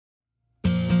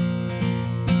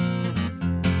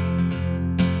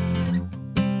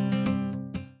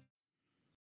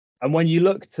And when you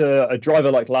look to a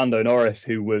driver like Lando Norris,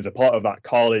 who was a part of that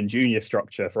Carlin Junior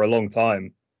structure for a long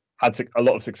time, had a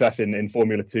lot of success in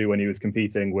Formula 2 when he was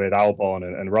competing with Albon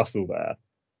and Russell there.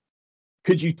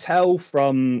 Could you tell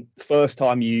from the first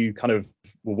time you kind of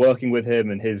were working with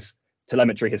him and his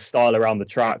telemetry, his style around the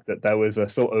track, that there was a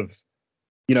sort of,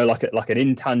 like an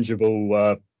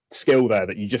intangible skill there,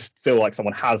 that you just feel like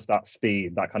someone has that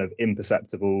speed, that kind of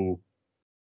imperceptible,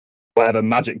 whatever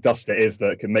magic dust it is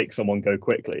that can make someone go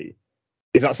quickly?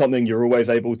 Is that something you're always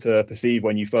able to perceive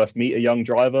when you first meet a young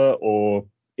driver, or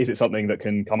is it something that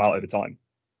can come out over time?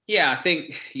 Yeah, I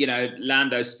think,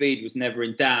 Lando's speed was never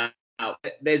in doubt.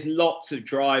 There's lots of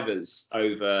drivers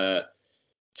over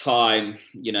time,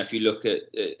 if you look at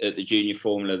the junior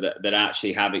formula that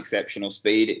actually have exceptional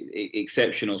speed.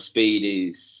 Exceptional speed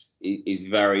is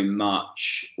very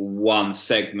much one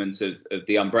segment of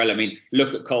the umbrella. I mean,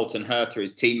 look at Colton Herta,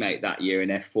 his teammate that year in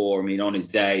F4. I mean, on his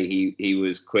day, he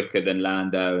was quicker than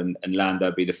Lando, and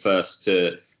Lando be the first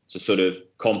to sort of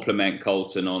compliment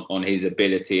Colton on his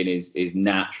ability and his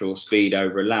natural speed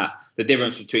over a lap. The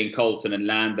difference between Colton and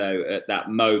Lando at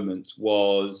that moment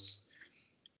was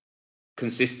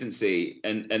consistency,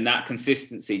 and that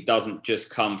consistency doesn't just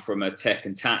come from a tech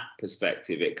and tack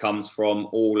perspective. It comes from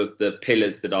all of the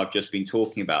pillars that I've just been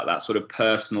talking about, that sort of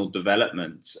personal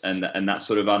development and that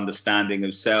sort of understanding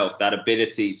of self, that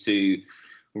ability to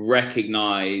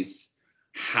recognize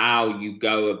how you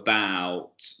go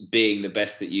about being the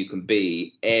best that you can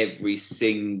be every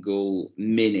single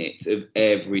minute of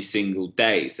every single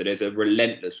day. So there's a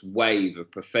relentless wave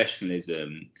of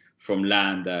professionalism from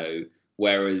Lando,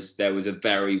 whereas there was a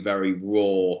very, very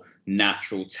raw,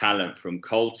 natural talent from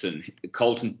Colton.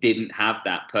 Colton didn't have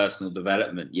that personal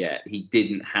development yet. He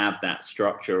didn't have that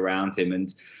structure around him,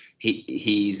 and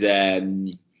he's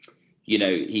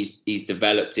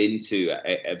developed into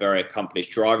a very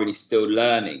accomplished driver, and he's still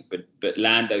learning. But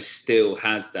Lando still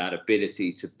has that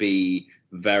ability to be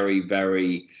very,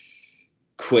 very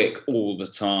quick all the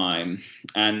time,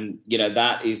 and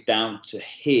that is down to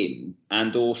him.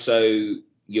 And also,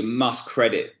 you must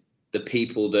credit the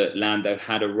people that Lando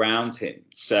had around him.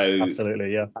 So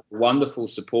absolutely, yeah, a wonderful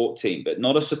support team, but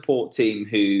not a support team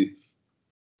who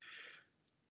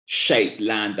shaped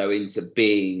Lando into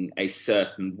being a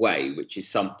certain way, which is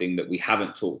something that we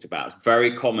haven't talked about. It's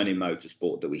very common in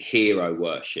motorsport that we hero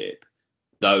worship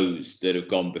those that have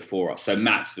gone before us. So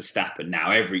Max Verstappen, now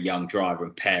every young driver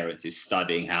and parent is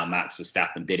studying how Max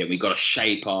Verstappen did it. We've got to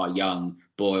shape our young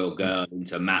boy or girl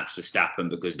into Max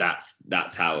Verstappen because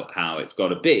that's how it's got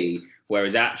to be.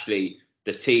 Whereas actually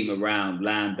the team around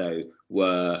Lando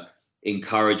were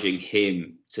encouraging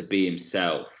him to be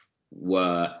himself,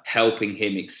 were helping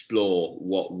him explore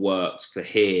what works for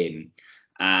him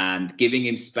and giving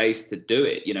him space to do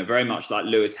it. Very much like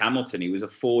Lewis Hamilton, he was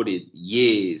afforded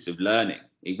years of learning.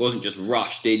 He wasn't just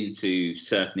rushed into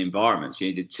certain environments.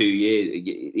 He did 2 years.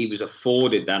 He was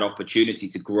afforded that opportunity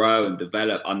to grow and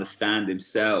develop, understand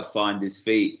himself, find his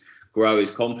feet, grow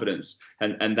his confidence.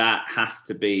 And that has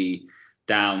to be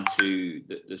down to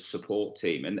the support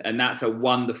team. And that's a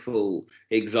wonderful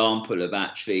example of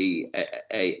actually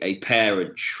a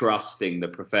parent trusting the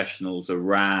professionals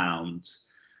around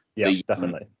the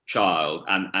definitely child,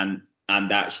 and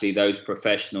actually those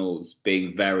professionals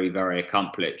being very, very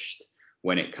accomplished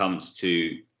when it comes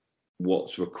to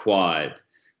what's required.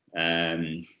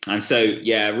 And so,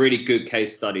 yeah, a really good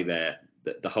case study there.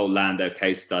 The whole Lando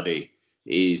case study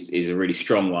is a really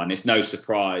strong one. It's no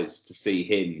surprise to see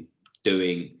him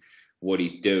doing what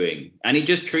he's doing, and he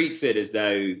just treats it as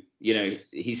though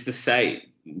he's the same.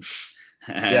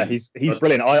 Yeah, he's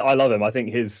brilliant. I love him. I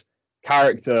think his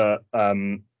character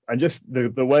and just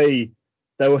the way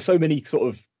there were so many sort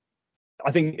of,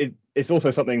 I think it's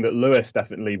also something that Lewis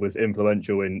definitely was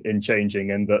influential in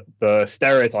changing, and that the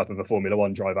stereotype of a Formula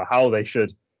One driver, how they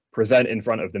should present in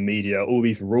front of the media, all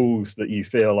these rules that you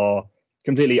feel are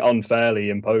completely unfairly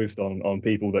imposed on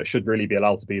people that should really be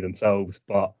allowed to be themselves.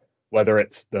 But whether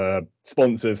it's the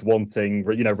sponsors wanting,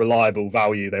 reliable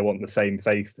value, they want the same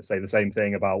face to say the same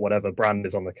thing about whatever brand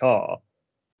is on the car.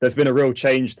 There's been a real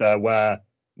change there where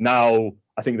now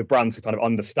I think the brands have kind of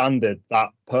understood that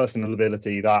personal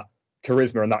ability, that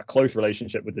charisma, and that close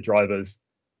relationship with the drivers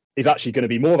is actually going to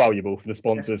be more valuable for the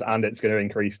sponsors, and it's going to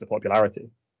increase the popularity.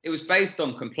 It was based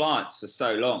on compliance for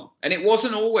so long, and it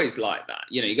wasn't always like that.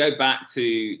 You go back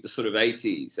to the sort of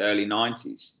 80s, early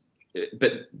 90s,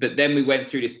 but then we went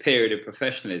through this period of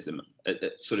professionalism,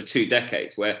 sort of 2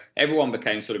 decades, where everyone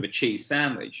became sort of a cheese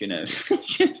sandwich,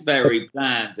 just very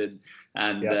bland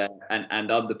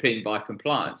and underpinned by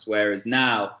compliance. Whereas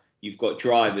now you've got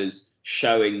drivers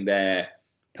showing their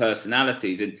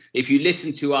personalities. And if you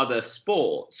listen to other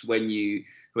sports, when you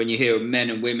hear of men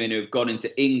and women who've gone into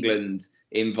England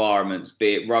environments,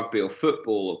 be it rugby or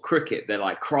football or cricket, they're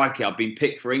like, crikey, I've been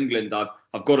picked for England,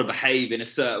 I've got to behave in a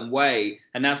certain way.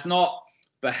 And that's not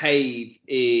behave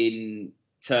in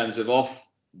terms of off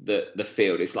the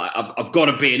field. It's like, I've got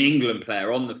to be an England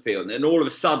player on the field. And all of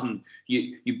a sudden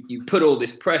you put all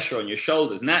this pressure on your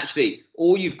shoulders, and actually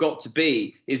all you've got to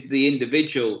be is the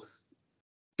individual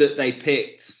that they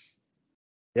picked.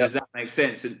 Yep. Does that make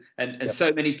sense? And yep.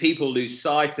 So many people lose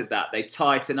sight of that. They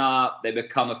tighten up, they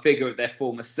become a figure of their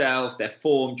former self, their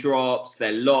form drops,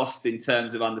 they're lost in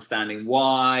terms of understanding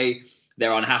why,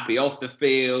 they're unhappy off the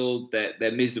field,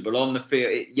 they're miserable on the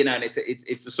field, and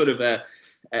it's a sort of a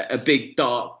big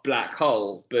dark black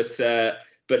hole.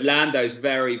 But Lando's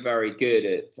very, very good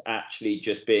at actually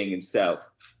just being himself.